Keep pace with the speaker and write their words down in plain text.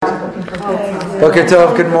Boker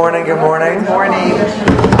Tov, good morning. Good morning,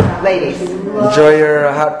 ladies. Enjoy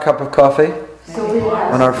your hot cup of coffee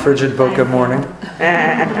on our frigid Boker morning.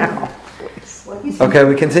 Okay,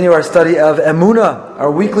 we continue our study of Emunah,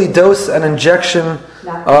 our weekly dose and injection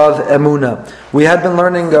of Emunah. We had been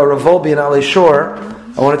learning Rav Wolbe and Ali Shor.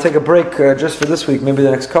 I want to take a break just for this week, maybe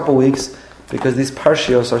the next couple weeks, because these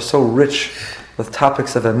parshios are so rich with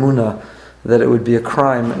topics of Emunah that it would be a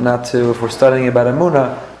crime not to, if we're studying about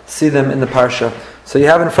Emunah, see them in the parsha. So you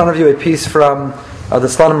have in front of you a piece from the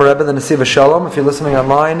Slonim Rebbe, the Nesiva Shalom. If you're listening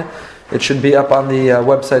online, it should be up on the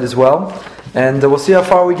website as well. And we'll see how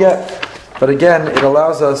far we get. But again, it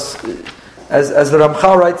allows us, as the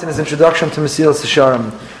Ramchal writes in his introduction to Mesilas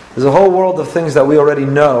Yesharim, there's a whole world of things that we already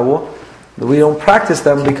know, that we don't practice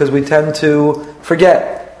them because we tend to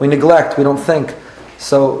forget, we neglect, we don't think.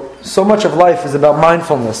 So much of life is about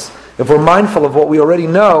mindfulness. If we're mindful of what we already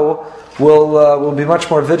know, we'll be much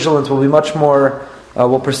more vigilant, we'll be much more,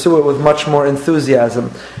 we'll pursue it with much more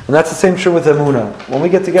enthusiasm. And that's the same true with Emunah. When we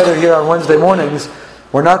get together here on Wednesday mornings,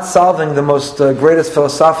 we're not solving the most greatest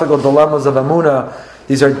philosophical dilemmas of Emunah.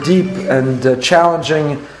 These are deep and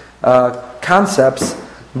challenging concepts,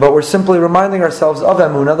 but we're simply reminding ourselves of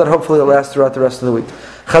Emunah that hopefully will last throughout the rest of the week.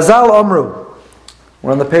 Chazal Amru.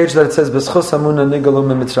 We're on the page that it says, B'schus Emunah nigalu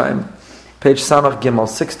miMitzrayim. Page Samach Gimel,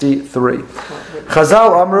 63.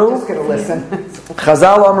 Chazal Amru. Just gonna listen.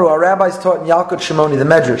 Chazal Amru. Our rabbis taught in Yalkut Shimoni, the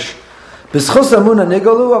Medrash. B'schus Emunah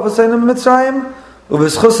nigalu avosaynu miMitzrayim,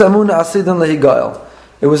 u'b'schus Emunah asidin lehigael.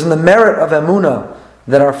 It was in the merit of Emunah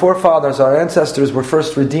that our forefathers, our ancestors, were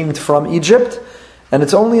first redeemed from Egypt, and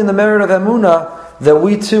it's only in the merit of Emunah that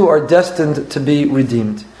we too are destined to be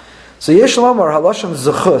redeemed. So Yesh Lomar halashon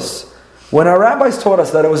zechus. When our rabbis taught us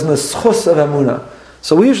that it was in the schus of Emunah,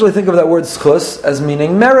 so we usually think of that word schus as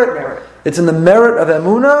meaning merit. It's in the merit of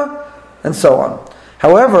Emunah, and so on.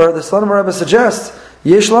 However, the Slonim Rebbe suggests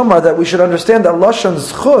Yesh Lomar that we should understand that lashon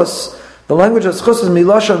schus, the language of schus is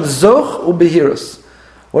milashon zoch ubehirus.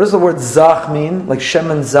 What does the word zach mean? Like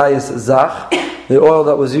shemen zayis zach. The oil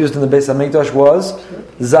that was used in the Beis HaMikdash was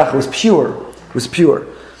zach. It was pure. It was pure.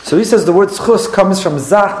 So he says the word schus comes from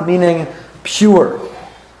zach, meaning pure,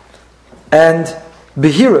 and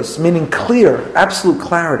behirus, meaning clear, absolute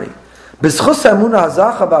clarity. So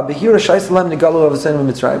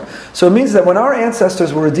it means that when our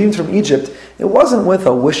ancestors were redeemed from Egypt, it wasn't with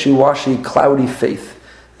a wishy-washy, cloudy faith.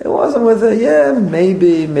 It wasn't with a,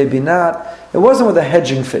 maybe, maybe not. It wasn't with a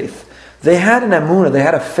hedging faith. They had an emunah, they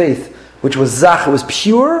had a faith, which was zach, it was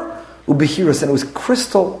pure, ubehirus, and it was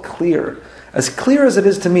crystal clear. As clear as it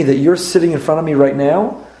is to me that you're sitting in front of me right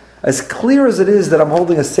now, as clear as it is that I'm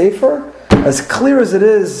holding a sefer, as clear as it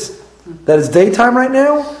is that it's daytime right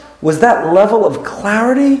now, was that level of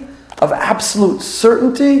clarity, of absolute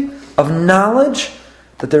certainty, of knowledge,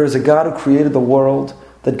 that there is a God who created the world,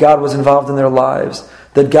 that God was involved in their lives,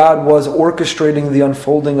 that God was orchestrating the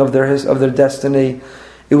unfolding of their destiny.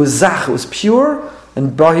 It was zach, it was pure,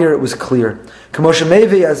 and bahir, it was clear. Kamosha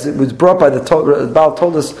Mevi, as it was brought by the Baal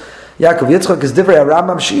told us, Yaakov Yitzchak is divrei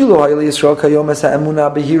Rambam Shilu Hayli Yisrael Kayom Es Ha'emunah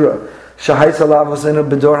Behira Shahayt Alav Osenu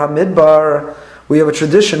B'dor HaMidbar. We have a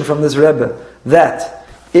tradition from this Rebbe that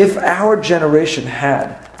if our generation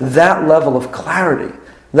had that level of clarity,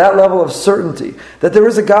 that level of certainty, that there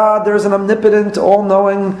is a God, there is an omnipotent,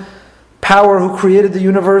 all-knowing power who created the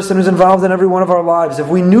universe and who's involved in every one of our lives, if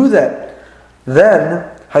we knew that, then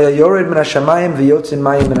a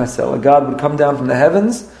God would come down from the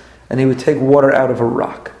heavens and He would take water out of a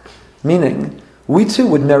rock. Meaning, we too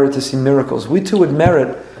would merit to see miracles. We too would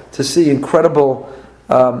merit to see incredible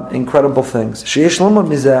things. We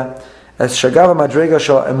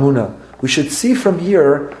should see from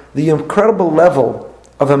here the incredible level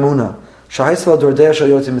of emunah.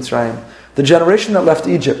 The generation that left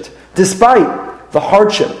Egypt, despite the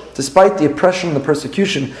hardship, despite the oppression and the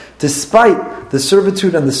persecution, despite the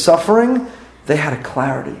servitude and the suffering, they had a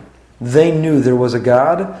clarity. They knew there was a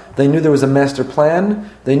God, they knew there was a master plan,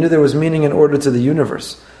 they knew there was meaning and order to the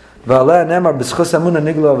universe. And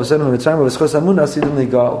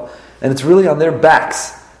it's really on their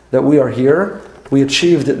backs that we are here. We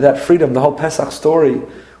achieved that freedom, the whole Pesach story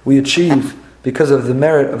we achieve because of the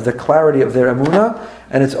merit of the clarity of their emunah.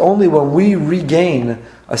 And it's only when we regain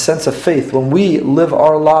a sense of faith, when we live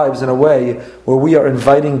our lives in a way where we are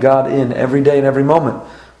inviting God in every day and every moment,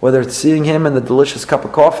 whether it's seeing Him in the delicious cup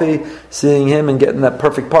of coffee, seeing Him and getting that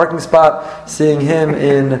perfect parking spot, seeing Him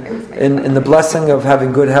in the blessing of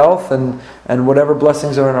having good health and whatever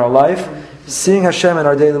blessings are in our life, seeing Hashem in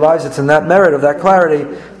our daily lives, it's in that merit of that clarity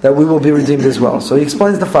that we will be redeemed as well. So he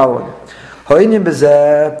explains the following.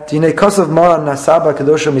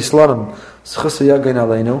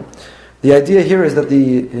 The idea here is that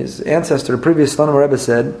his ancestor, the previous Slonim Rebbe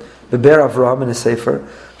said, Beber Avraham in his Sefer,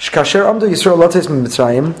 Shkasher Amdu Yisrael Lotes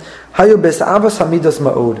Mitzrayim, Hayu Bes'avas Hamidas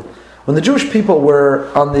Ma'od. When the Jewish people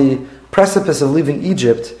were on the precipice of leaving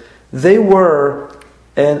Egypt, they were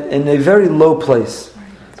in a very low place.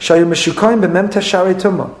 Shayu Meshukayim B'mem Teshari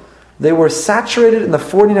Tumah. They were saturated in the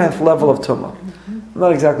 49th level of Tumah. I'm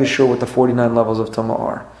not exactly sure what the 49 levels of Tumah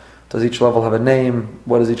are. Does each level have a name?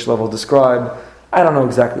 What does each level describe? I don't know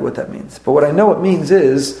exactly what that means. But what I know it means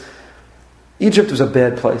is, Egypt was a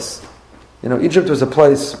bad place. Egypt was a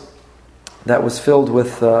place that was filled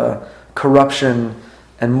with corruption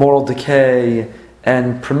and moral decay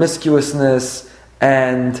and promiscuousness,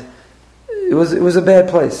 and it was a bad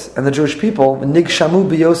place. And the Jewish people, Nig Shamu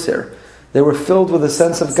Biyoser, they were filled with a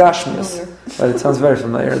sense of gashmias. Right, it sounds very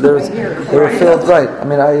familiar. They were filled, right. I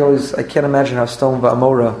mean, I can't imagine how Stone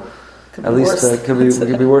Va'amora, at least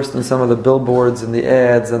could be worse than some of the billboards and the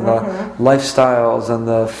ads and the lifestyles and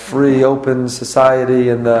the free, open society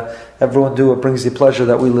and the everyone do what brings you pleasure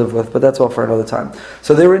that we live with. But that's all for another time.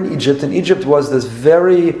 So they were in Egypt, and Egypt was this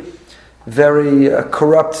very, very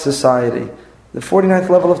corrupt society, the 49th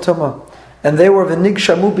level of Tumah. And they were v'nig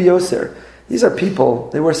shamu biyoser. These are people,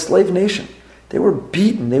 they were a slave nation. They were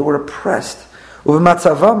beaten, they were oppressed.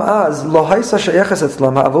 U'v'matzavam az lo haisa sheyeches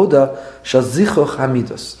etzlam ha'avoda shazichuch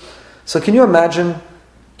hamidos. So can you imagine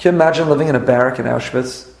living in a barrack in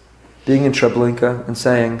Auschwitz, being in Treblinka, and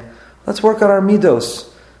saying, let's work on our midos.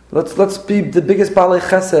 Let's be the biggest balei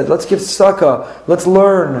chesed. Let's give tzedakah. Let's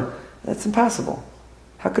learn. That's impossible.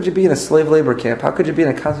 How could you be in a slave labor camp? How could you be in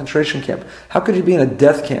a concentration camp? How could you be in a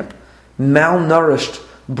death camp? Malnourished,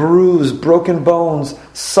 bruised, broken bones,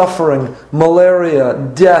 suffering, malaria,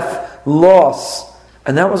 death, loss.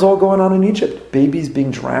 And that was all going on in Egypt. Babies being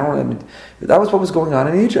drowned. I mean, that was what was going on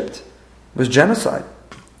in Egypt. It was genocide.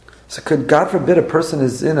 So could, God forbid, a person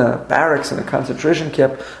is in a barracks, in a concentration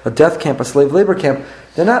camp, a death camp, a slave labor camp,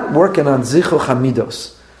 they're not working on zichuch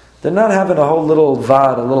hamidos. They're not having a whole little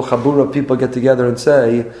vad, a little chabura of people get together and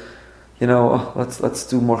say, let's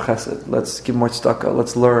do more chesed, let's give more tzedakah,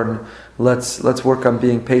 let's learn, let's work on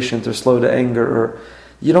being patient or slow to anger. Or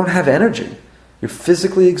you don't have energy. You're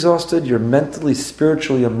physically exhausted, you're mentally,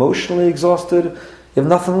 spiritually, emotionally exhausted. You have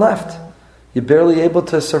nothing left. You're barely able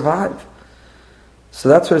to survive. So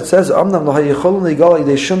that's what it says. So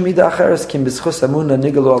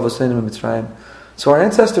our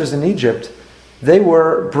ancestors in Egypt, they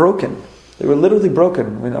were broken. They were literally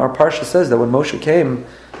broken. When our parsha says that when Moshe came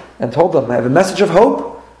and told them, I have a message of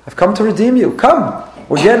hope. I've come to redeem you. Come.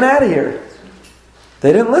 We're getting out of here.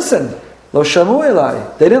 They didn't listen. Lo shamu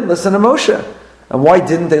elai. They didn't listen to Moshe. And why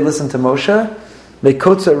didn't they listen to Moshe?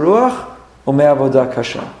 Me'kotzer ruach or me'avodah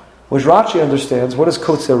kasha. Which Rashi understands, what does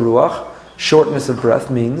kotzer ruach, shortness of breath,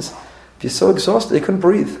 means? If you're so exhausted, you couldn't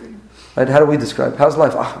breathe. Right? How do we describe? How's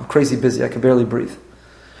life? I'm crazy busy, I can barely breathe.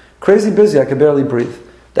 Crazy busy, I can barely breathe.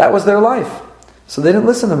 That was their life. So they didn't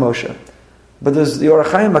listen to Moshe. But there's the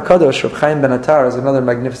Orach Chaim HaKadosh of Chaim Ben Attar is another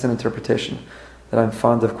magnificent interpretation that I'm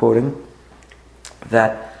fond of quoting.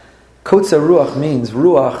 That kotzer ruach means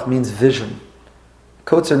vision.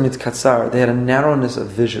 Kotzer means katsar. They had a narrowness of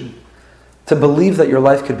vision. To believe that your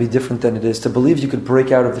life could be different than it is. To believe you could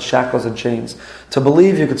break out of the shackles and chains. To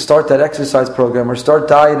believe you could start that exercise program, or start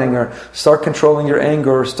dieting, or start controlling your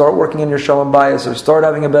anger, or start working on your shalom bayis, or start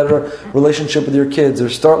having a better relationship with your kids, or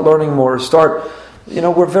start learning more, or start...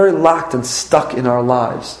 we're very locked and stuck in our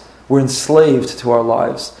lives. We're enslaved to our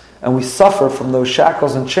lives. And we suffer from those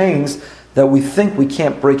shackles and chains that we think we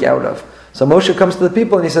can't break out of. So Moshe comes to the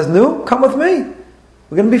people and he says, "No, come with me.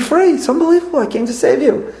 We're going to be free. It's unbelievable. I came to save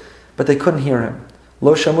you." But they couldn't hear him.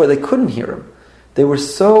 Lo shamu, they couldn't hear him. They were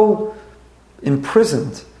so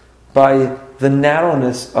imprisoned by the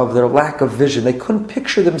narrowness of their lack of vision. They couldn't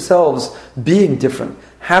picture themselves being different,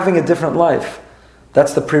 having a different life.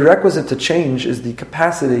 That's the prerequisite to change, is the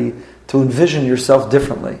capacity to envision yourself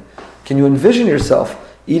differently. Can you envision yourself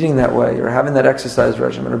eating that way, or having that exercise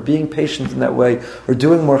regimen, or being patient in that way, or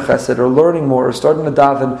doing more chesed, or learning more, or starting to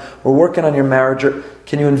daven, or working on your marriage? Or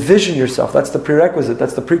can you envision yourself? That's the prerequisite.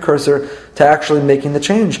 That's the precursor to actually making the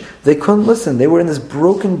change. They couldn't listen. They were in this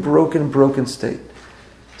broken state.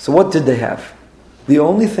 So what did they have? The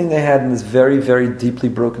only thing they had in this very, very deeply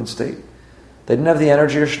broken state, they didn't have the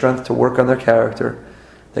energy or strength to work on their character.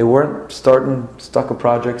 They weren't starting tzedakah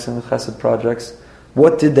projects and chesed projects.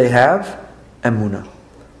 What did they have? Emunah.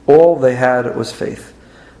 All they had was faith.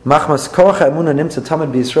 Because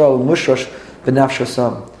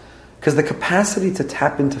the capacity to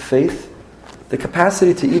tap into faith, the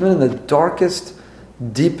capacity to, even in the darkest,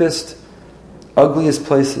 deepest, ugliest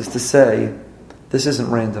places, to say, this isn't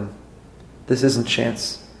random, this isn't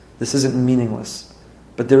chance, This isn't meaningless.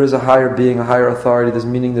 But there is a higher being, a higher authority, there's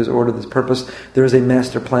meaning, there's order, there's purpose, there is a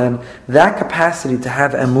master plan. That capacity to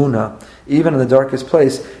have emunah, even in the darkest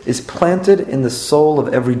place, is planted in the soul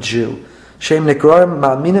of every Jew. Shem nikroim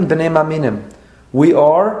ma'aminim b'nei ma'aminim. We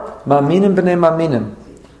are ma'aminim b'nei ma'aminim.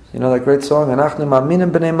 You know that great song, Anachnu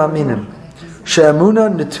ma'aminim b'nei ma'aminim.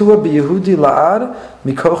 She'emunah netua b'Yehudi la'ad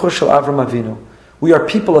mikocho shel Avram Avinu. We are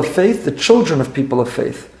people of faith, the children of people of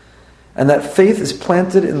faith. And that faith is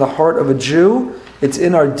planted in the heart of a Jew. It's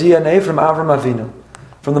in our DNA from Avram Avinu.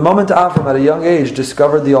 From the moment Avram, at a young age,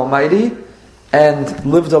 discovered the Almighty and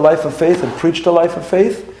lived a life of faith and preached a life of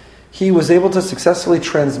faith, he was able to successfully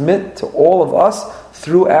transmit to all of us,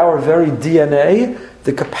 through our very DNA,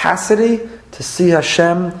 the capacity to see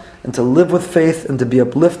Hashem and to live with faith and to be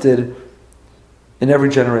uplifted in every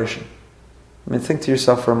generation. I mean, think to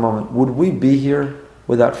yourself for a moment, would we be here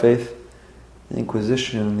without faith? The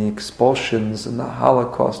Inquisition and the expulsions and the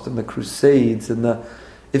Holocaust and the Crusades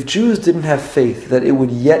if Jews didn't have faith that it would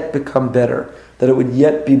yet become better, that it would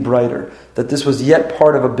yet be brighter, that this was yet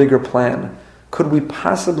part of a bigger plan, could we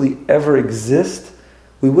possibly ever exist?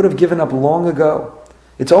 We would have given up long ago.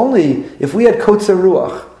 It's only if we had kotzer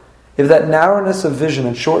ruach, if that narrowness of vision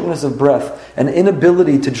and shortness of breath and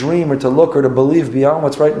inability to dream or to look or to believe beyond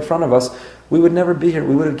what's right in front of us, we would never be here.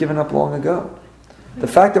 We would have given up long ago. The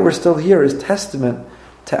fact that we're still here is testament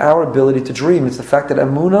to our ability to dream. It's the fact that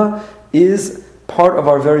emunah is part of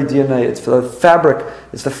our very DNA. It's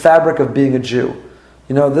the fabric of being a Jew.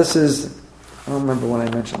 You know, this is, I don't remember when I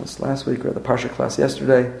mentioned this last week or at the Parsha class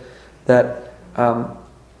yesterday, that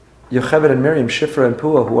Yocheved and Miriam, Shifra and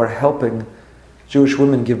Puah, who are helping Jewish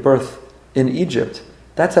women give birth in Egypt,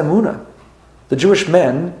 that's emunah. The Jewish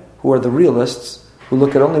men, who are the realists, who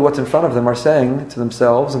look at only what's in front of them, are saying to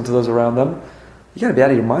themselves and to those around them, you got to be out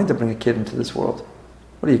of your mind to bring a kid into this world.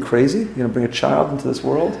 What are you, crazy? You're going to bring a child into this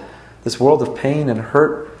world of pain and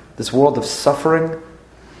hurt, this world of suffering,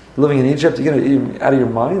 living in Egypt? You're going to be out of your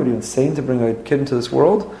mind? What are you, insane to bring a kid into this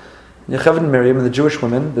world? Yocheved and Miriam and the Jewish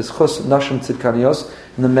women, this chus nashim tzidkanios,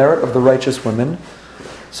 and the merit of the righteous women.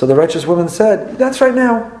 So the righteous women said, that's right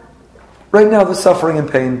now. Right now the suffering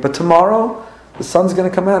and pain, but tomorrow the sun's going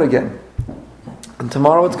to come out again. And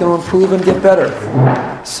tomorrow it's going to improve and get better.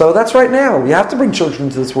 So that's right now. We have to bring children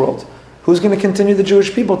into this world. Who's going to continue the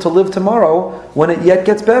Jewish people to live tomorrow when it yet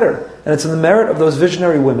gets better? And it's in the merit of those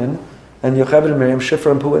visionary women, and Yocheved and Miriam,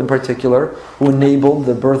 Shifra and Puah in particular, who enabled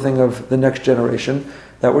the birthing of the next generation,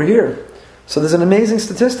 that we're here. So there's an amazing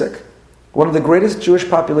statistic. One of the greatest Jewish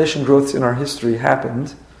population growths in our history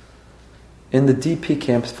happened in the DP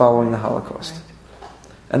camps following the Holocaust.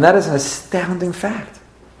 And that is an astounding fact.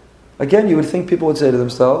 Again, you would think people would say to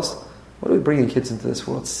themselves, what are we bringing kids into this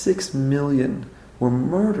world? 6 million were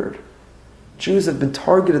murdered. Jews have been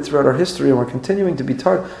targeted throughout our history and we're continuing to be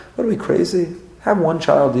targeted. What are we, crazy? Have one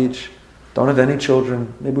child each. Don't have any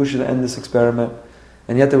children. Maybe we should end this experiment.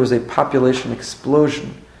 And yet there was a population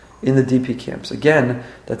explosion in the DP camps. Again,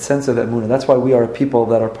 that sense of emunah. That's why we are a people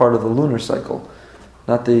that are part of the lunar cycle.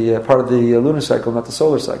 Not the part of the lunar cycle, not the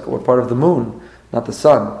solar cycle. We're part of the moon, not the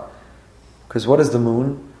sun. Because what is the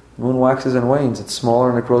moon? The moon waxes and wanes. It's smaller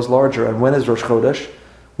and it grows larger. And when is Rosh Chodesh?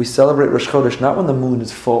 We celebrate Rosh Chodesh not when the moon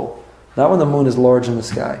is full, not when the moon is large in the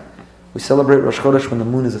sky. We celebrate Rosh Chodesh when the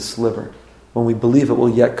moon is a sliver, when we believe it will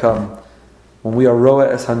yet come, when we are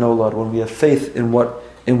roa es hanolad, when we have faith in what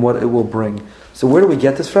it will bring. So where do we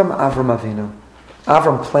get this from? Avram Avinu.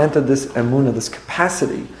 Avram planted this emunah, this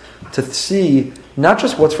capacity to see not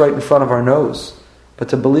just what's right in front of our nose, but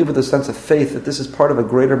to believe with a sense of faith that this is part of a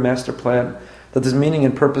greater master plan, that there's meaning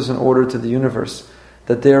and purpose and order to the universe,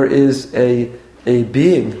 that there is a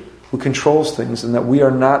being who controls things, and that we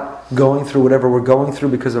are not going through whatever we're going through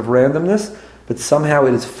because of randomness, but somehow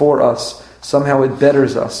it is for us, somehow it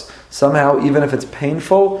betters us, somehow even if it's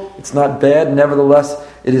painful, it's not bad, nevertheless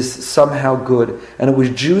it is somehow good. And it was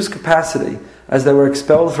Jews' capacity, as they were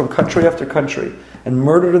expelled from country after country, and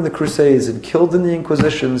murdered in the Crusades, and killed in the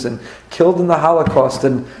Inquisitions, and killed in the Holocaust,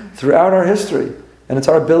 and throughout our history. And it's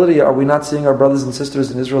our ability, are we not seeing our brothers and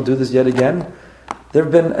sisters in Israel do this yet again? There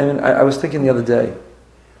have been, I was thinking the other day,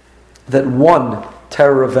 that one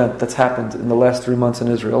terror event that's happened in the last 3 months in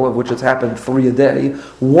Israel, of which it's happened 3 a day,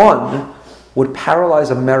 one would paralyze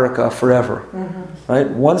America forever. Mm-hmm. Right?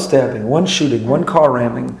 One stabbing, one shooting, one car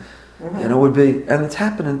ramming, mm-hmm. Would be, and it's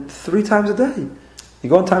happening 3 times a day. You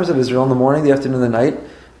go in times of Israel in the morning, the afternoon, the night.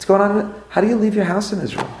 It's going on. How do you leave your house in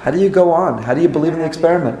Israel? How do you go on? How do you believe in the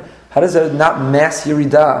experiment? How does it not mass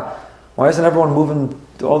Yeridah? Why isn't everyone moving,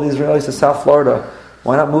 all the Israelis, to South Florida?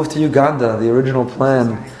 Why not move to Uganda, the original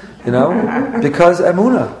plan? Because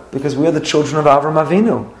emunah, because we are the children of Avram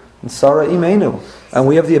Avinu. And Sarah Imenu. And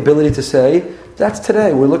we have the ability to say, that's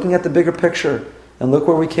today. We're looking at the bigger picture. And look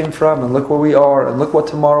where we came from, and look where we are, and look what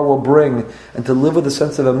tomorrow will bring. And to live with a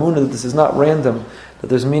sense of emunah that this is not random, that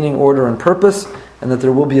there's meaning, order, and purpose, and that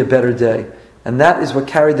there will be a better day. And that is what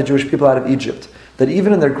carried the Jewish people out of Egypt. That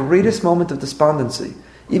even in their greatest moment of despondency,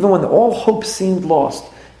 even when all hope seemed lost,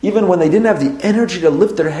 even when they didn't have the energy to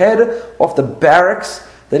lift their head off the barracks,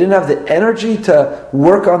 they didn't have the energy to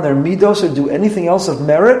work on their midos or do anything else of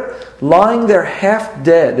merit, lying there half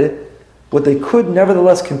dead, what they could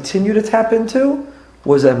nevertheless continue to tap into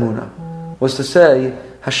was emunah. Was to say,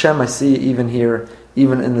 Hashem, I see you even here,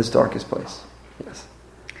 even in this darkest place. Yes.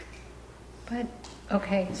 But,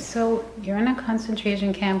 okay, so you're in a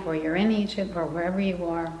concentration camp, or you're in Egypt, or wherever you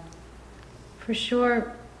are. For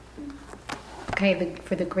sure, okay,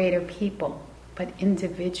 for the greater people. But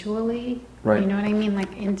individually, right. You know what I mean?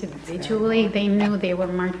 Like individually, they knew they were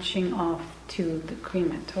marching off to the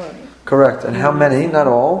crematorium. Correct. And how many? Not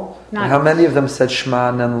all. Not how many of them said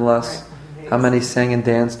Shema nonetheless? Right. How many sang and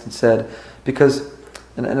danced and said? Because,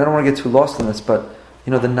 and I don't want to get too lost in this, but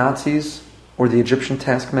the Nazis or the Egyptian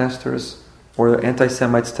taskmasters or the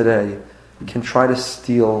anti-Semites today can try to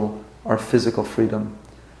steal our physical freedom,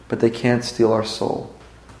 but they can't steal our soul.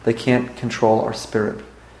 They can't control our spirit.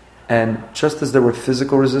 And just as there were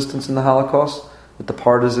physical resistance in the Holocaust, with the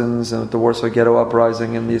partisans and with the Warsaw Ghetto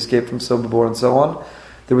Uprising and the escape from Sobibor and so on,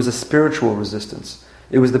 there was a spiritual resistance.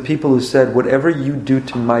 It was the people who said, whatever you do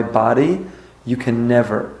to my body, you can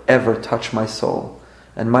never, ever touch my soul.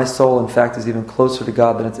 And my soul, in fact, is even closer to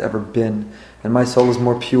God than it's ever been. And my soul is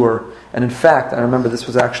more pure. And in fact, I remember this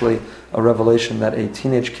was actually a revelation that a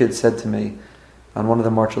teenage kid said to me on one of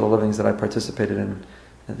the March of the Livings that I participated in,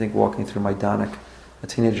 I think walking through Majdanek. A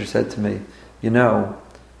teenager said to me,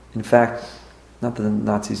 in fact, not that the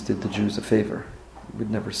Nazis did the Jews a favor. We'd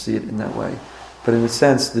never see it in that way. But in a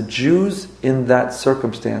sense, the Jews in that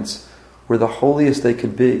circumstance were the holiest they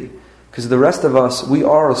could be. Because the rest of us, we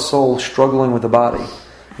are a soul struggling with a body.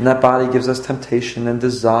 And that body gives us temptation and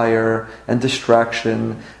desire and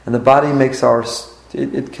distraction. And the body makes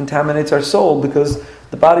it contaminates our soul because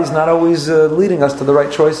the body's not always leading us to the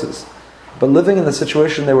right choices. But living in the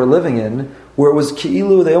situation they were living in, where it was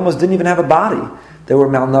ki'ilu, they almost didn't even have a body. They were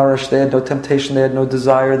malnourished, they had no temptation, they had no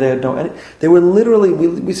desire, they were literally,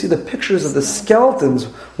 we see the pictures of the skeletons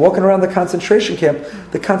walking around the concentration camp.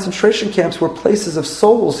 The concentration camps were places of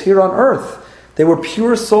souls here on earth. They were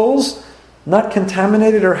pure souls, not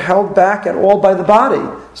contaminated or held back at all by the body.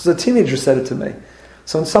 So the teenager said it to me.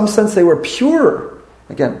 So in some sense they were pure.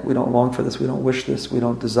 Again, we don't long for this, we don't wish this, we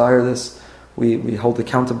don't desire this. We hold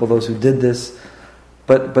accountable those who did this.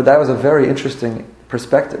 But that was a very interesting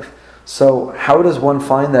perspective. So how does one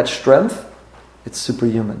find that strength? It's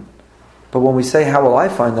superhuman. But when we say, how will I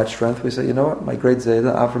find that strength? We say, you know what? My great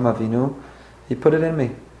Zayda, Avram Avinu, he put it in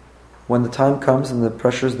me. When the time comes and the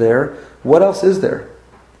pressure's there, what else is there?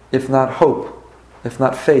 If not hope, if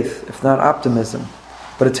not faith, if not optimism.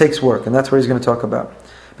 But it takes work, and that's what he's going to talk about.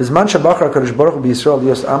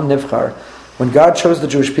 When God chose the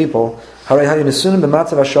Jewish people,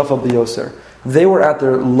 they were at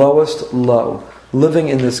their lowest low, living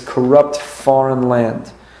in this corrupt foreign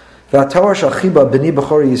land. And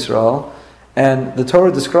the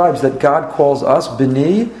Torah describes that God calls us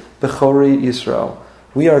B'ni Bechori Yisrael.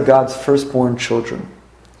 We are God's firstborn children.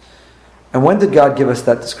 And when did God give us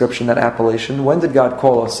that description, that appellation? When did God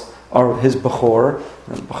call us His Bechor?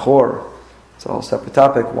 Bechor, it's a whole separate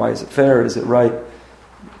topic. Why is it fair? Is it right?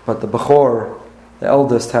 But the Bechor, the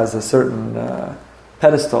eldest, has a certain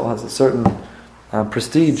pedestal, has a certain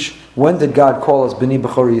prestige. When did God call us B'ni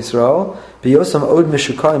Bechori Yisrael? B'yosam od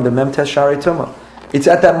meshukayim b'mem tes sharei tumah. It's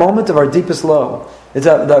at that moment of our deepest low. It's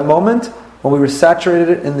at that moment when we were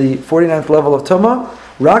saturated in the 49th level of tumah.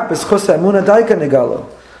 Rak b'schus ha'emunah daika negalo.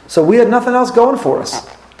 So we had nothing else going for us.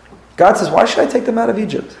 God says, why should I take them out of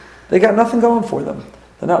Egypt? They got nothing going for them.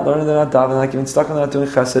 They're not learning, they're not davening, they're not giving stuck, they're not doing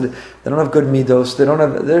chesed, they don't have good midos,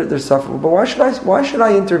 they're suffering. But why should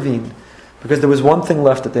I intervene? Because there was one thing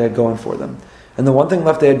left that they had going for them. And the one thing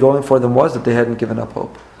left they had going for them was that they hadn't given up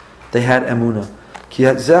hope. They had emunah.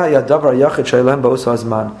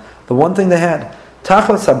 The one thing they had. When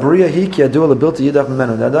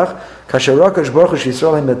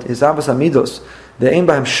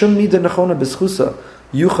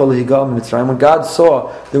God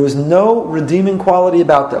saw there was no redeeming quality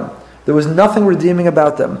about them, there was nothing redeeming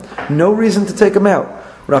about them, no reason to take them out.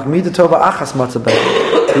 He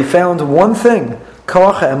found one thing,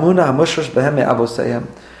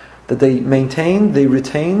 that they maintained, they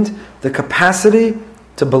retained the capacity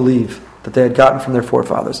to believe that they had gotten from their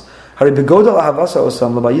forefathers. Hari begodal ahavasa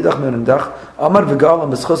osam l'bayidach me'nendach amar v'galam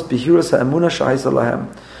b'schus b'hiras ha'emuna shahisa lahem.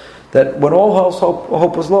 That when all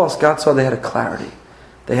hope was lost, God saw they had a clarity.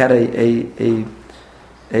 They had a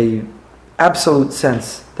absolute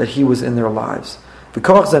sense that He was in their lives. And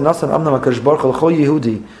God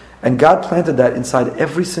planted that inside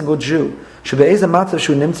every single Jew.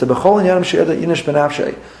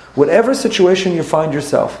 Whatever situation you find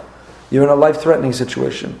yourself, you're in a life-threatening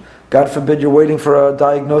situation. God forbid you're waiting for a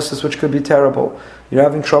diagnosis which could be terrible. You're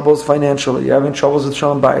having troubles financially. You're having troubles with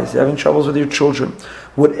shalom bayis. You're having troubles with your children.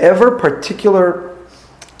 Whatever particular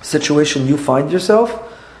situation you find yourself,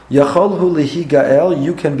 Yacholhu lihi ga'el,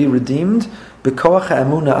 you can be redeemed. B'koach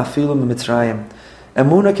ha'emuna afilu m'mitzrayim.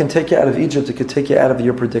 Emuna can take you out of Egypt. It can take you out of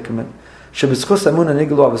your predicament. Sheb'schus emuna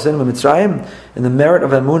niglu avosenu m'mitzrayim. In the merit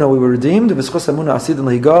of emuna we were redeemed. B'schus emuna asidin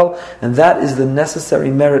lihigal, and that is the necessary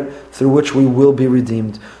merit through which we will be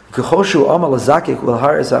redeemed. K'choshu amal azakik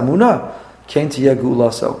l'har es emuna kain tiyeh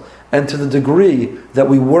geulaso. And to the degree that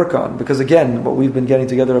we work on, because again, what we've been getting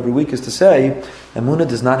together every week is to say, emuna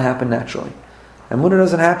does not happen naturally. Emunah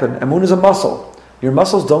doesn't happen. Emunah is a muscle. Your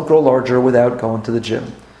muscles don't grow larger without going to the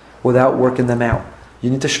gym, without working them out. You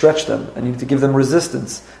need to stretch them, and you need to give them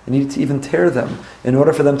resistance, and you need to even tear them in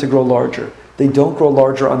order for them to grow larger. They don't grow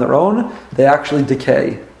larger on their own. They actually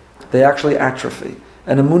decay. They actually atrophy.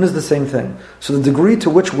 And emunah is the same thing. So the degree to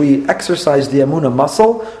which we exercise the emunah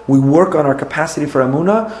muscle, we work on our capacity for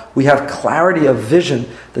emunah, we have clarity of vision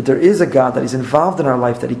that there is a God, that He's involved in our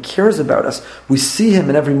life, that He cares about us. We see Him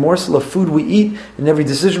in every morsel of food we eat, in every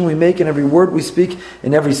decision we make, in every word we speak,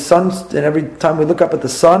 in every time we look up at the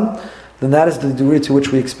sun, then that is the degree to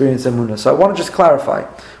which we experience emunah. So I want to just clarify.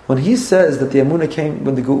 When he says that the emunah came,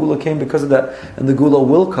 when the geula came because of that, and the geula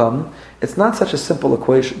will come, it's not such a simple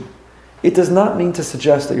equation. It does not mean to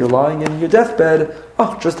suggest that you're lying in your deathbed,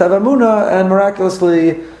 just have emunah, and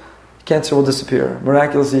miraculously cancer will disappear.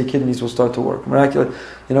 Miraculously your kidneys will start to work. Miraculously,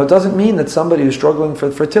 it doesn't mean that somebody who's struggling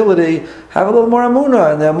for fertility, have a little more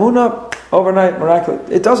emunah, and the emunah, overnight, miraculous.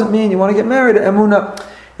 It doesn't mean you want to get married, emunah.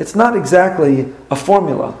 It's not exactly a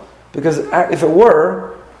formula. Because if it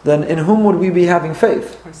were, then in whom would we be having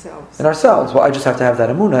faith? Ourselves. In ourselves. Well, I just have to have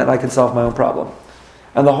that emunah, and I can solve my own problem.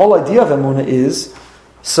 And the whole idea of emunah is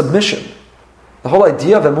submission. The whole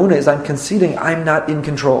idea of emunah is I'm conceding I'm not in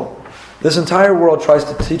control. This entire world tries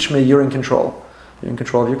to teach me you're in control. You're in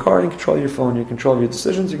control of your car, you're in control of your phone, you're in control of your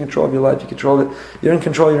decisions, you're in control of your life, you're in control of it. You're in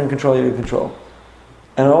control, you're in control, you're in control.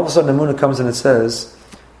 And all of a sudden emunah comes and it says,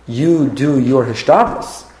 you do your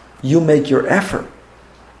hishtadlus. You make your effort.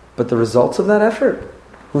 But the results of that effort,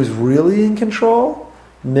 who's really in control,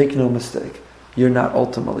 make no mistake, you're not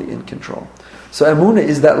ultimately in control. So emunah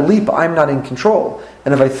is that leap, I'm not in control.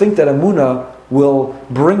 And if I think that emunah will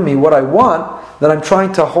bring me what I want, then I'm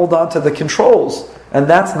trying to hold on to the controls. And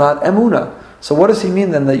that's not emunah. So what does he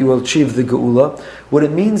mean then that you will achieve the geula? What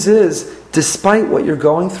it means is, despite what you're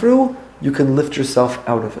going through, you can lift yourself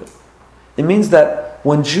out of it. It means that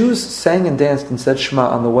when Jews sang and danced and said Shema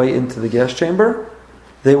on the way into the gas chamber,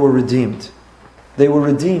 they were redeemed. They were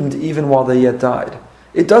redeemed even while they yet died.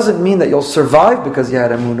 It doesn't mean that you'll survive because you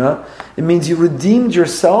had emunah. It means you redeemed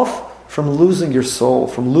yourself from losing your soul,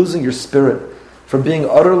 from losing your spirit, from being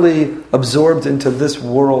utterly absorbed into this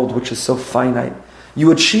world which is so finite.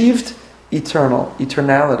 You achieved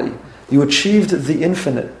eternality. You achieved the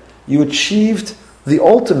infinite. You achieved the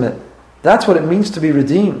ultimate. That's what it means to be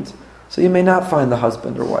redeemed. So you may not find the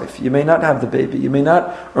husband or wife. You may not have the baby. You may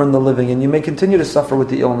not earn the living. And you may continue to suffer with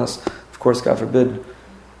the illness. Of course, God forbid,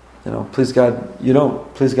 please God, you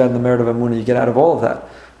don't. Please God, in the merit of emunah, you get out of all of that.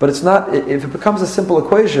 But it's not, if it becomes a simple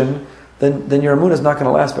equation, then your emunah is not going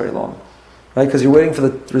to last very long. Right? Because you're waiting for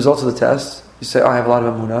the results of the test. You say, I have a lot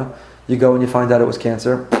of emunah. You go and you find out it was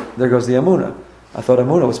cancer. There goes the emunah. I thought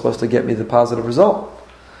emunah was supposed to get me the positive result.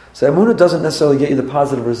 So emunah doesn't necessarily get you the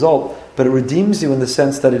positive result, but it redeems you in the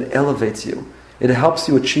sense that it elevates you. It helps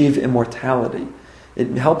you achieve immortality.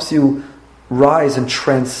 It helps you rise and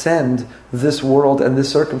transcend this world and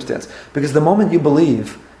this circumstance. Because the moment you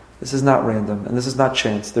believe, this is not random and this is not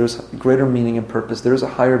chance, there's greater meaning and purpose, there is a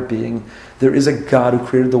higher being, there is a God who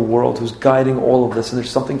created the world, who's guiding all of this, and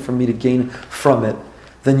there's something for me to gain from it,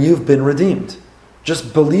 then you've been redeemed.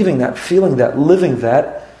 Just believing that, feeling that, living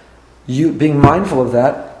that, you being mindful of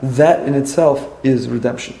that in itself is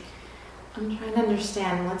redemption. I'm trying to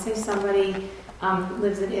understand. Let's say somebody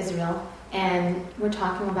lives in Israel, and we're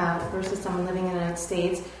talking about versus someone living in the United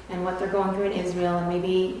States and what they're going through in Israel, and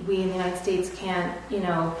maybe we in the United States can't,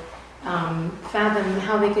 fathom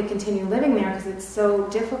how they could continue living there because it's so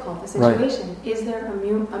difficult, the situation. Right. Is there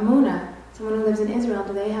emunah? Someone who lives in Israel,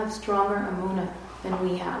 do they have stronger emunah than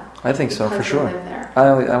we have. I think so, for because they sure. live there. I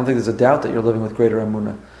don't think there's a doubt that you're living with greater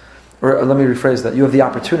emunah. Or let me rephrase that. You have the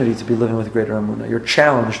opportunity to be living with greater emunah. You're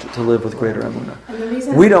challenged to live with greater emunah. And the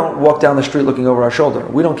reason We don't walk down the street looking over our shoulder.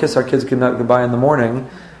 We don't kiss our kids goodbye in the morning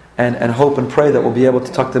and hope and pray that we'll be able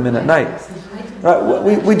to tuck them in at night.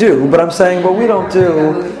 Right? We do, but I'm saying, but we don't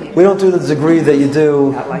do the degree that you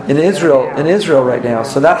do in Israel right now.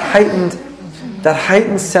 So that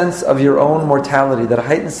heightened sense of your own mortality, that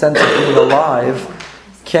heightened sense of being alive,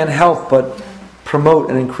 can't help but promote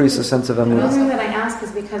and increase a sense of The emunah. reason that I ask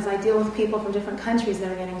is because I deal with people from different countries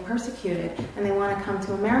that are getting persecuted and they want to come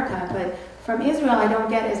to America, but from Israel I don't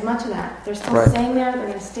get as much of that. They're still Right. staying there, they're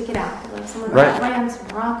going to stick it out. Like someone from Right. France,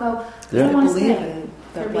 Morocco, they Yeah. don't want to Believe stay. in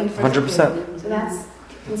They're that, being like, 100%. persecuted. So that's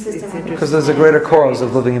consistent with Because there's a greater cause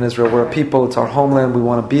of living in Israel. We're a people, it's our homeland, we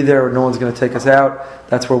want to be there, no one's going to take us out,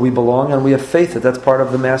 that's where we belong, and we have faith that that's part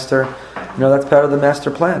of the master, that's part of the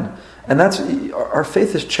master plan. And that's, our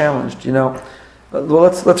faith is challenged, Well,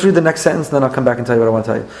 let's read the next sentence, and then I'll come back and tell you what I want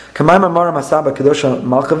to tell you. K'mayim Amar Masaba Kedosha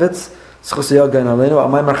Malkovitz Tzchus Yogan Aleinu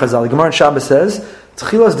Amayimar Chazal. Gemara in Shabbos says,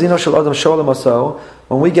 Tchilas Dino Shel Adam Sholem Oso.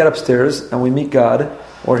 When we get upstairs and we meet God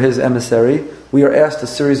or His emissary, we are asked a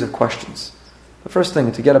series of questions. The first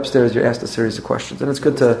thing, to get upstairs, you're asked a series of questions, and it's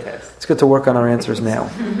good to work on our answers now.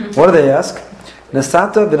 What do they ask?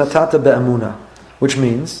 Nasata v'natata be'amuna, which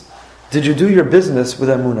means, did you do your business with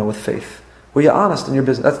amuna, with faith? Were you honest in your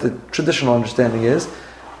business? That's the traditional understanding is,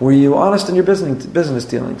 were you honest in your business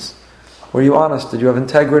dealings? Were you honest? Did you have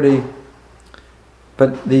integrity?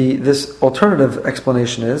 But this alternative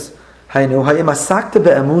explanation is, Haynu hayim asakta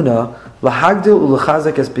be'amuna lahagdil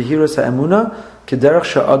ulachazek es behiras ha'amuna kederach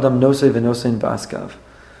sha'adam nosei v'nosein ba'askav.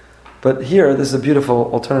 But here, this is a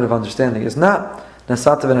beautiful alternative understanding. It's not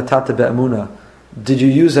nasata v'natata be'amuna. Did you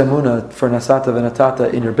use amuna for nasata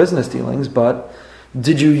v'natata in your business dealings? But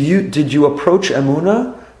did you approach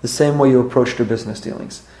amuna the same way you approached your business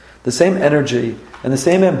dealings? The same energy and the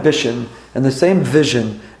same ambition and the same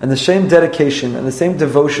vision and the same dedication and the same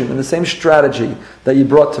devotion and the same strategy that you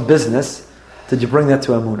brought to business, did you bring that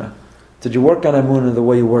to amuna? Did you work on amuna the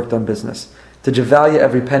way you worked on business? Did you value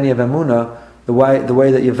every penny of amuna the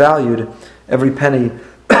way that you valued every penny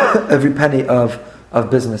of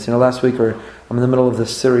business? Last week I'm in the middle of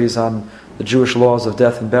this series on the Jewish laws of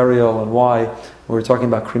death and burial and why. We were talking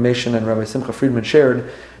about cremation, and Rabbi Simcha Friedman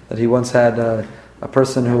shared that he once had a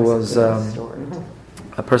person who was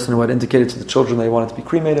a person who had indicated to the children they wanted to be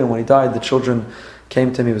cremated, and when he died, the children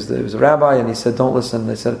came to him. He was a rabbi, and he said, "Don't listen."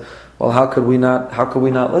 They said, "Well, how could we not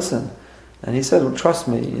listen?" And he said, "Well, trust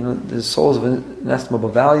me. His soul is of inestimable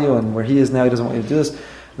value, and where he is now, he doesn't want you to do this." And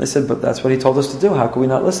they said, "But that's what he told us to do. How could we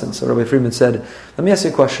not listen?" So Rabbi Friedman said, "Let me ask you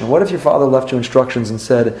a question. What if your father left you instructions and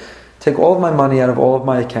said, take all of my money out of all of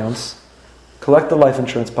my accounts, collect the life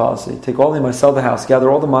insurance policy, take all the money, sell the house, gather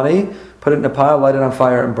all the money, put it in a pile, light it on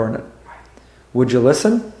fire, and burn it. Would you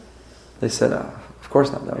listen?" They said, "Of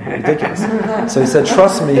course not. That would be ridiculous." So he said,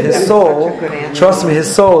 "Trust me, his soul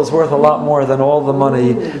is worth a lot more than all the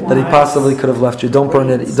money that he possibly could have left you. Don't burn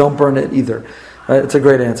it. Don't burn it either." Right? It's a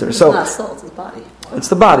great answer. So it's not soul, it's the body. It's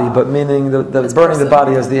the body, but meaning the burning the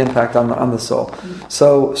body has the impact on the soul.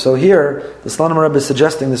 So here, the Slonim Rebbe is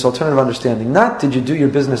suggesting this alternative understanding. Not did you do your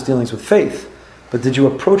business dealings with faith, but did you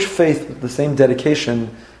approach faith with the same dedication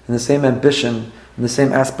and the same ambition and the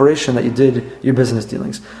same aspiration that you did your business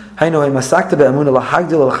dealings? Did you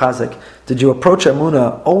approach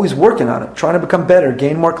Emunah always working on it, trying to become better,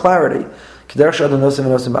 gain more clarity?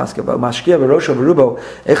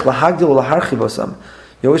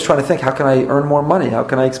 You're always trying to think, how can I earn more money? How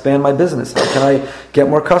can I expand my business? How can I get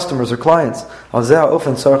more customers or clients? That's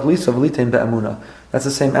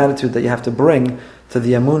the same attitude that you have to bring to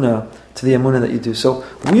the emunah that you do. So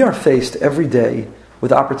we are faced every day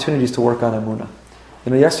with opportunities to work on emunah.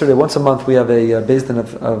 Yesterday, once a month, we have a Beis Din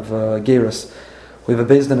of Gerus. We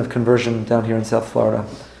have a Beis Din of conversion down here in South Florida.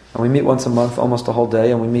 And we meet once a month, almost a whole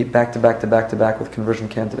day, and we meet back to back with conversion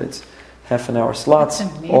candidates. Half-an-hour slots,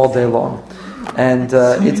 all day long. And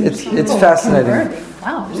it's fascinating.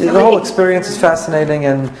 Wow. The whole experience is fascinating,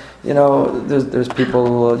 and there's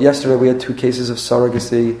people. Yesterday we had 2 cases of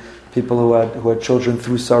surrogacy, people who had children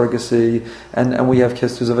through surrogacy, and we have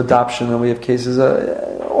cases of adoption, and we have cases,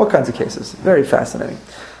 all kinds of cases. Very fascinating.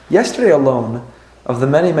 Yesterday alone, of the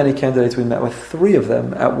many candidates we met with, 3 of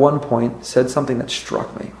them at one point said something that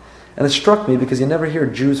struck me, and it struck me because you never hear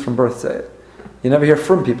Jews from birth say it. You never hear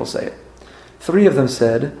from people say it. 3 of them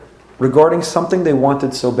said, regarding something they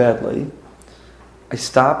wanted so badly, I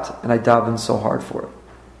stopped and I davened so hard for it.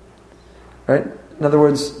 Right? In other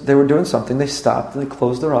words, they were doing something, they stopped and they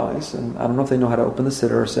closed their eyes, and I don't know if they know how to open the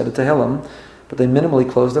siddur or said it to Tehillim, but they minimally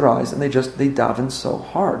close their eyes and they daven so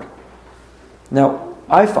hard. Now,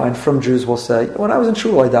 I find from Jews will say, when I was in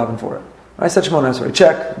shul, I davened for it. I said Shemona Esrei,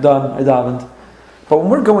 check, done, I davened. But when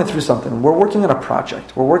we're going through something, we're working on a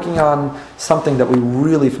project, we're working on something that we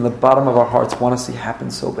really, from the bottom of our hearts, want to see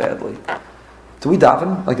happen so badly. Do we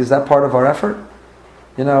daven? Like, is that part of our effort?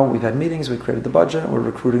 We've had meetings, we created the budget, we're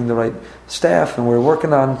recruiting the right staff, and we're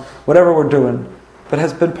working on whatever we're doing. But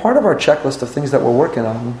has been part of our checklist of things that we're working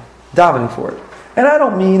on, davening for it. And I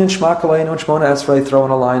don't mean in Shema Koleinu and Shemona Esrei throw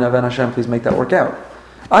in a line of, and Hashem, please make that work out.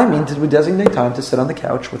 I mean, did we designate time to sit on the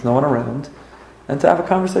couch with no one around and to have a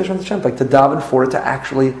conversation with Hashem, like to daven for it to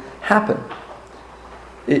actually happen?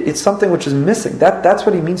 It's something which is missing. That's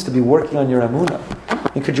what he means to be working on your emunah.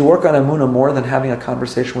 And could you work on emunah more than having a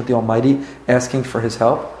conversation with the Almighty, asking for His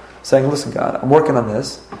help, saying, "Listen, God, I'm working on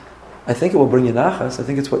this. I think it will bring you nachas. I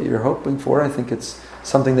think it's what you're hoping for. I think it's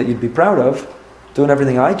something that you'd be proud of. Doing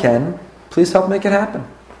everything I can. Please help make it happen.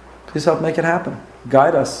 Please help make it happen.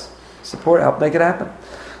 Guide us, support, help make it happen."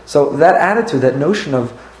 So that attitude, that notion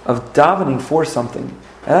of davening for something.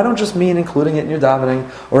 And I don't just mean including it in your davening,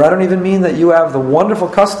 or I don't even mean that you have the wonderful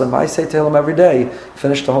custom. I say Tehillim every day,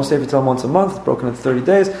 finish the whole Sefer Tehillim once a month, broken into 30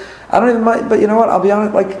 days. I don't even mind, but you know what, I'll be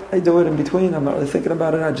honest, like I do it in between, I'm not really thinking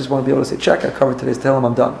about it, I just want to be able to say, check, I covered today's Tehillim,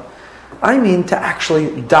 I'm done. I mean to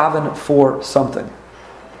actually daven for something.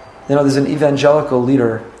 There's an evangelical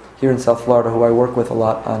leader here in South Florida who I work with a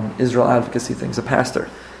lot on Israel advocacy things, a pastor.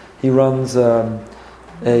 He runs a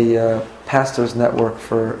pastors network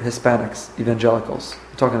for Hispanics, evangelicals.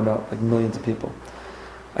 We're talking about like millions of people.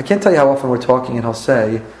 I can't tell you how often we're talking and he'll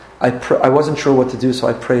say, I wasn't sure what to do, so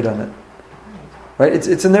I prayed on it. Right?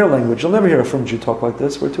 It's in their language. You'll never hear a Frum Jew talk like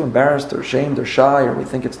this. We're too embarrassed or ashamed or shy, or we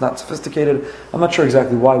think it's not sophisticated. I'm not sure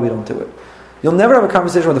exactly why we don't do it. You'll never have a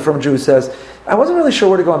conversation with a Frum Jew who says, I wasn't really sure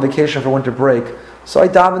where to go on vacation for winter break, so I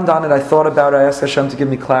davened on it, I thought about it, I asked Hashem to give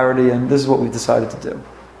me clarity, and this is what we decided to do.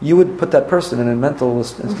 You would put that person in a mental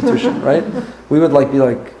institution, right? We would be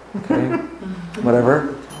like, okay,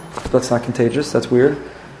 whatever. That's not contagious. That's weird.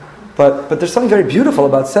 But there's something very beautiful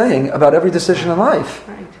about saying about every decision in life.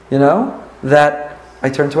 That I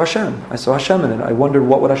turned to Hashem. I saw Hashem in it. I wondered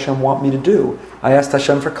what would Hashem want me to do. I asked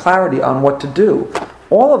Hashem for clarity on what to do.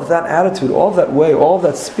 All of that attitude, all of that way, all of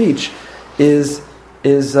that speech is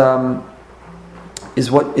how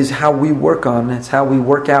we work on. It's how we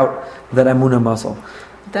work out that emunah muscle.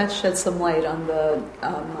 That sheds some light on the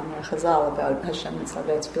Chazal about Hashem and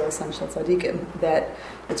Tzaddik Tfilas Shel Tzaddikim, that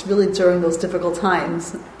it's really during those difficult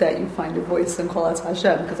times that you find your voice and call out to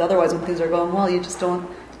Hashem, because otherwise when things are going well, you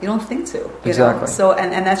don't think to. Exactly. So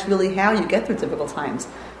and that's really how you get through difficult times.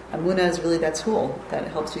 Emunah is really that tool that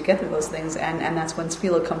helps you get through those things, and that's when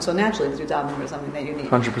tefillah comes so naturally, because you're davening for something that you need.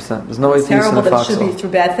 100%. There's no it's atheist in a terrible that it foxhole. should be through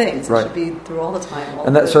bad things. Right. It should be through all the time.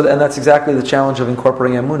 And that's exactly the challenge of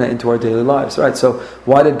incorporating emunah into our daily lives. Right. So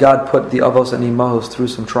why did God put the avos and imahos through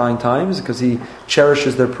some trying times? Because He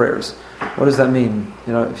cherishes their prayers. What does that mean?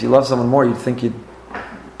 If you love someone more, you'd think you'd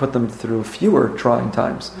put them through fewer trying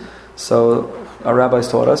times. So our rabbis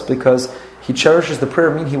taught us, because He cherishes the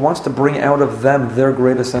prayer, He wants to bring out of them their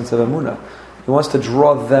greatest sense of emunah. He wants to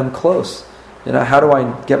draw them close. How do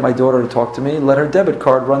I get my daughter to talk to me? Let her debit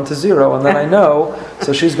card run to zero, and then I know,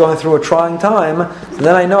 so she's going through a trying time, and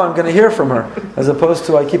then I know I'm going to hear from her. As opposed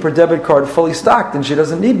to I keep her debit card fully stocked and she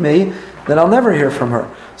doesn't need me, then I'll never hear from her.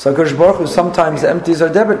 So HaKadosh Baruch Hu sometimes empties our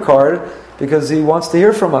debit card because He wants to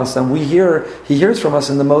hear from us, and He hears from us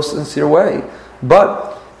in the most sincere way.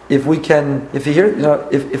 But if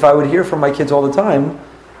I would hear from my kids all the time,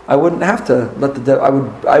 I wouldn't have to let I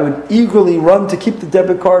would eagerly run to keep the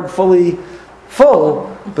debit card fully full,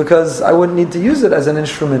 because I wouldn't need to use it as an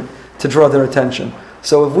instrument to draw their attention.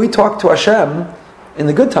 So if we talk to Hashem in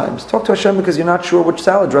the good times, talk to Hashem because you're not sure which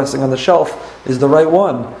salad dressing on the shelf is the right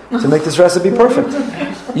one to make this recipe perfect.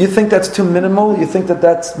 You think that's too minimal? You think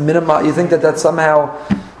that's minimal? You think that somehow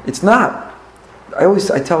it's not?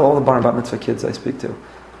 I tell all the Bar Mitzvah kids I speak to,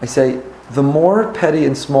 I say, the more petty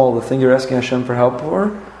and small the thing you're asking Hashem for help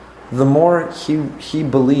for, the more He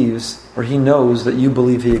believes, or He knows that you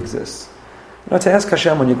believe He exists. To ask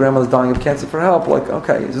Hashem when your grandmother's dying of cancer for help,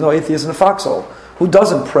 okay, there's no atheist in a foxhole. Who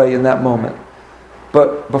doesn't pray in that moment?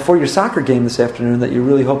 But before your soccer game this afternoon that you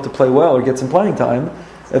really hope to play well or get some playing time,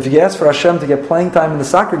 if you ask for Hashem to get playing time in the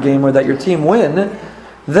soccer game or that your team win,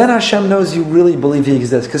 then Hashem knows you really believe He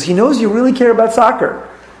exists, because He knows you really care about soccer.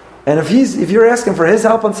 And if you're asking for His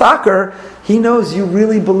help on soccer, He knows you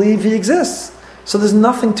really believe He exists. So there's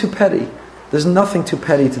nothing too petty. There's nothing too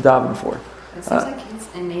petty to daven for. It seems like kids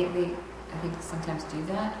innately, I think, sometimes do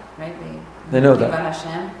that, right? They know think that. about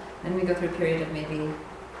Hashem, then we go through a period of maybe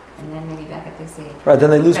and then maybe back at 6 a.m. Right, then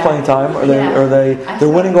they lose playing time, or they're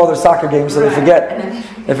winning all their soccer games, so they forget.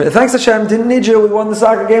 Thanks Hashem, didn't need you, we won the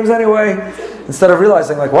soccer games anyway. Instead of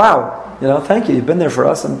realizing, like, wow, thank you, you've been there for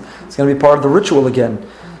us, and it's going to be part of the ritual again.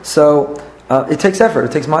 So it takes effort,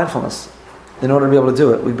 it takes mindfulness in order to be able to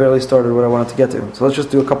do it. We barely started what I wanted to get to, so let's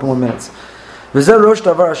just do a couple more minutes. And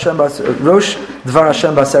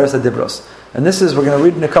this is, we're going to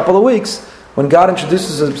read in a couple of weeks, when God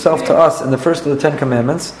introduces Himself to us in the first of the 10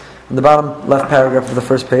 Commandments, in the bottom left paragraph of the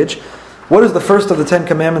first page. What is the first of the 10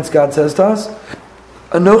 Commandments God says to us?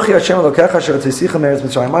 Anochi Hashem Elokecha asher hotzisecha me'eretz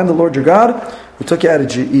Mitzrayim. I'm the Lord your God who took you out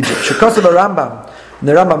of Egypt. Shekasav Rambam. And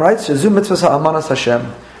the Rambam writes, Shazu mitzvahs ha'amanas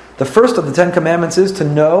Hashem. The first of the 10 Commandments is to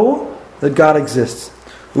know that God exists.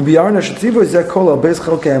 Ubiyarna shetzivu zeh kol beis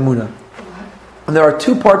chalkei emunah. And there are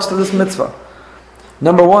two parts to this mitzvah.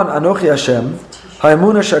 Number one, Anochi Hashem.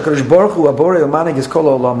 Ha'emunah she'akadosh baruch hu aborei u'manig is kol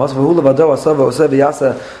ha'olamas v'hu levado aseh v'oseh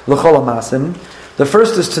v'yaseh l'chol ha'masim. The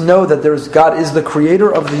first is to know that God is the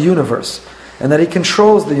creator of the universe, and that He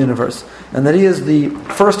controls the universe, and that He is the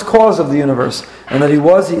first cause of the universe, and that He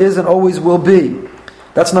was, He is, and always will be.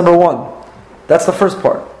 That's number one. That's the first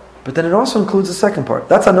part. But then it also includes the second part.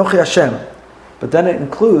 That's Anochi Hashem. But then it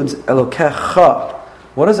includes Elokecha.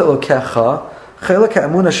 What is Elokecha? There's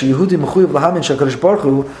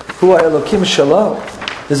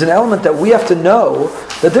an element that we have to know,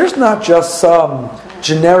 that there's not just some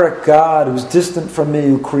generic God who's distant from me,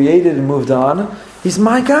 who created and moved on. He's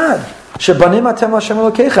my God.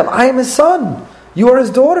 I am His son. You are His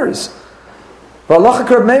daughters. That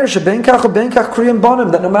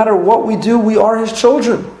no matter what we do, we are His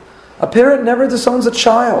children. A parent never disowns a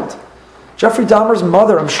child. Jeffrey Dahmer's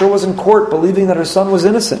mother, I'm sure, was in court believing that her son was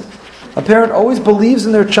innocent. A parent always believes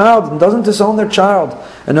in their child and doesn't disown their child.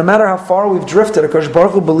 And no matter how far we've drifted, HaKadosh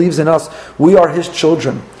Baruch Hu believes in us. We are His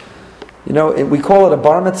children. We call it a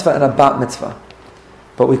bar mitzvah and a bat mitzvah.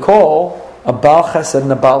 But we call a Baal Chesed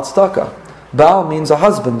and a Baal Tzedakah. Baal means a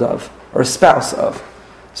husband of, or a spouse of.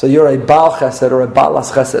 So you're a Baal Chesed or a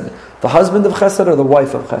Baalas Chesed. The husband of Chesed or the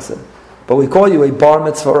wife of Chesed. But we call you a bar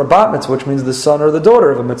mitzvah or a bat mitzvah, which means the son or the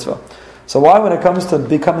daughter of a mitzvah. So why, when it comes to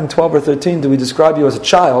becoming 12 or 13, do we describe you as a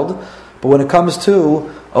child? But when it comes to,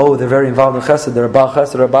 they're very involved in Chesed, they're a Baal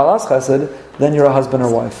Chesed or a Baalas Chesed, then you're a husband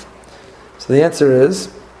or wife. So the answer is,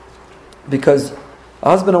 because a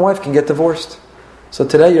husband and wife can get divorced. So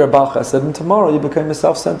today you're a Baal Chesed, and tomorrow you became a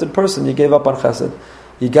self-centered person. You gave up on Chesed.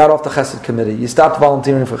 You got off the Chesed committee. You stopped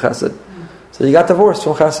volunteering for Chesed. So you got divorced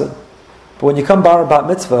from Chesed. But when you come bar bat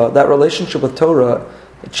mitzvah, that relationship with Torah,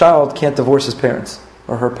 a child can't divorce his parents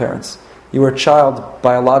or her parents. You are a child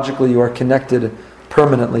biologically. You are connected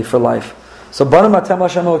permanently for life. So Banim Atem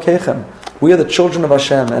Hashem Elokechem. We are the children of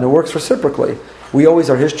Hashem, and it works reciprocally. We always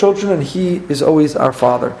are His children, and He is always our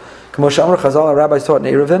Father. Reb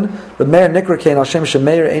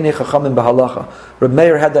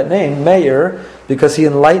Meir had that name, Meir, because he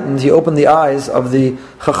enlightened, he opened the eyes of the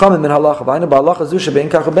Chachamim in Halacha.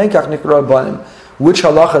 Which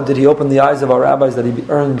Halacha did he open the eyes of our rabbis that he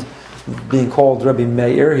earned being called Rabbi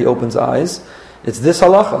Meir? He opens eyes. It's this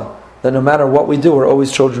Halacha, that no matter what we do, we're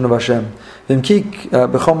always children of Hashem. Even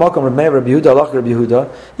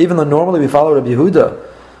though normally we follow Rabbi Yehuda,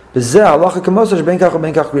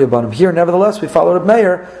 here, nevertheless, we follow Reb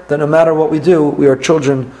Meir, that no matter what we do, we are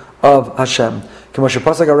children of Hashem.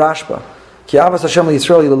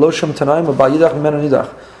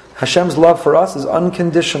 Hashem's love for us is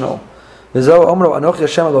unconditional. And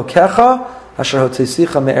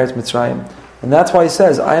that's why He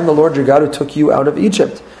says, I am the Lord your God who took you out of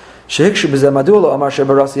Egypt. Kuzari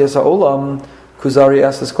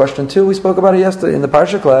asked this question too. We spoke about it yesterday in the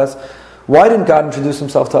Parsha class. Why didn't God introduce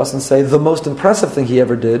Himself to us and say the most impressive thing He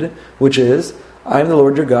ever did, which is, I am the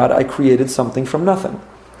Lord your God, I created something from nothing.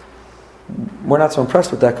 We're not so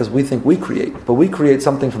impressed with that because we think we create, but we create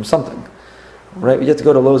something from something. Right? We get to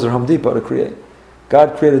go to Lowe's or Home Depot to create.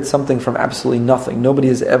 God created something from absolutely nothing. Nobody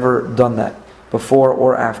has ever done that before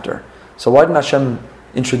or after. So why didn't Hashem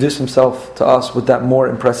introduce Himself to us with that more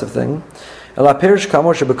impressive thing?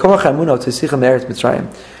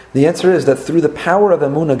 The answer is that through the power of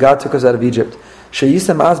Emunah, God took us out of Egypt. We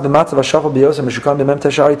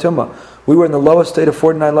were in the lowest state of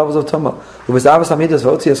 49 levels of Tumah.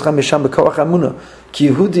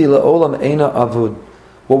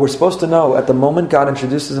 What we're supposed to know at the moment God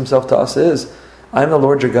introduces Himself to us is, I am the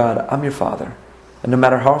Lord your God, I'm your Father. And no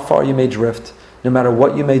matter how far you may drift, no matter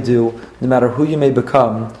what you may do, no matter who you may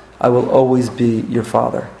become, I will always be your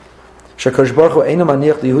Father. And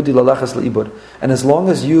as long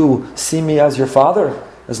as you see me as your Father,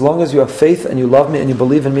 as long as you have faith and you love me and you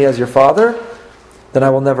believe in me as your Father, then I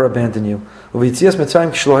will never abandon you.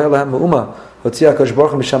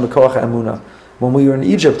 When we were in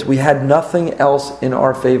Egypt, we had nothing else in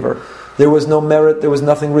our favor. There was no merit, there was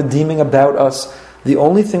nothing redeeming about us. The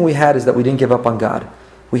only thing we had is that we didn't give up on God.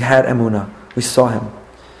 We had emunah. We saw Him.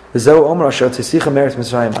 In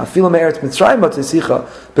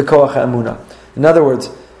other words,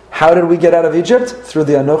 how did we get out of Egypt? Through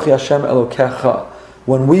the Anochi Hashem Elokecha.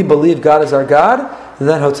 When we believe God is our God,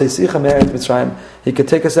 then He could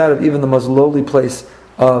take us out of even the most lowly place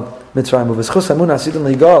of Mitzrayim.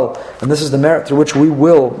 And this is the merit through which we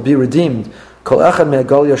will be redeemed.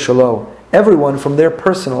 Everyone from their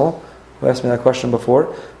personal, who asked me that question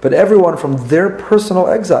before, but everyone from their personal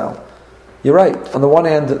exile. You're right. On the one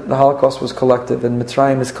hand, the Holocaust was collective, and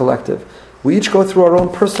Mitzrayim is collective. We each go through our own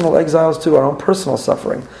personal exiles too, our own personal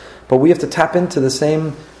suffering. But we have to tap into the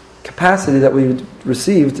same capacity that we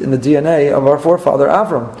received in the DNA of our forefather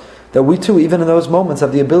Avram. That we too, even in those moments,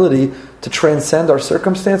 have the ability to transcend our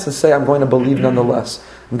circumstance and say, I'm going to believe nonetheless.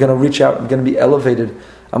 I'm going to reach out. I'm going to be elevated.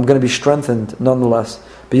 I'm going to be strengthened nonetheless.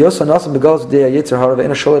 Even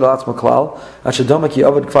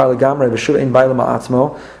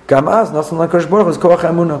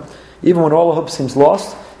when all hope seems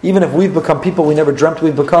lost, even if we've become people we never dreamt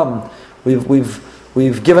we've become,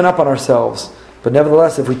 we've given up on ourselves. But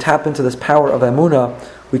nevertheless, if we tap into this power of emunah,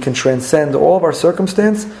 we can transcend all of our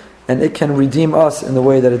circumstance, and it can redeem us in the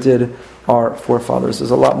way that it did our forefathers.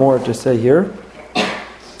 There's a lot more to say here,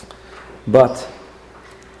 but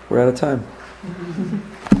we're out of time.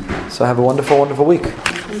 So have a wonderful, wonderful week.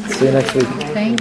 See you next week. Thank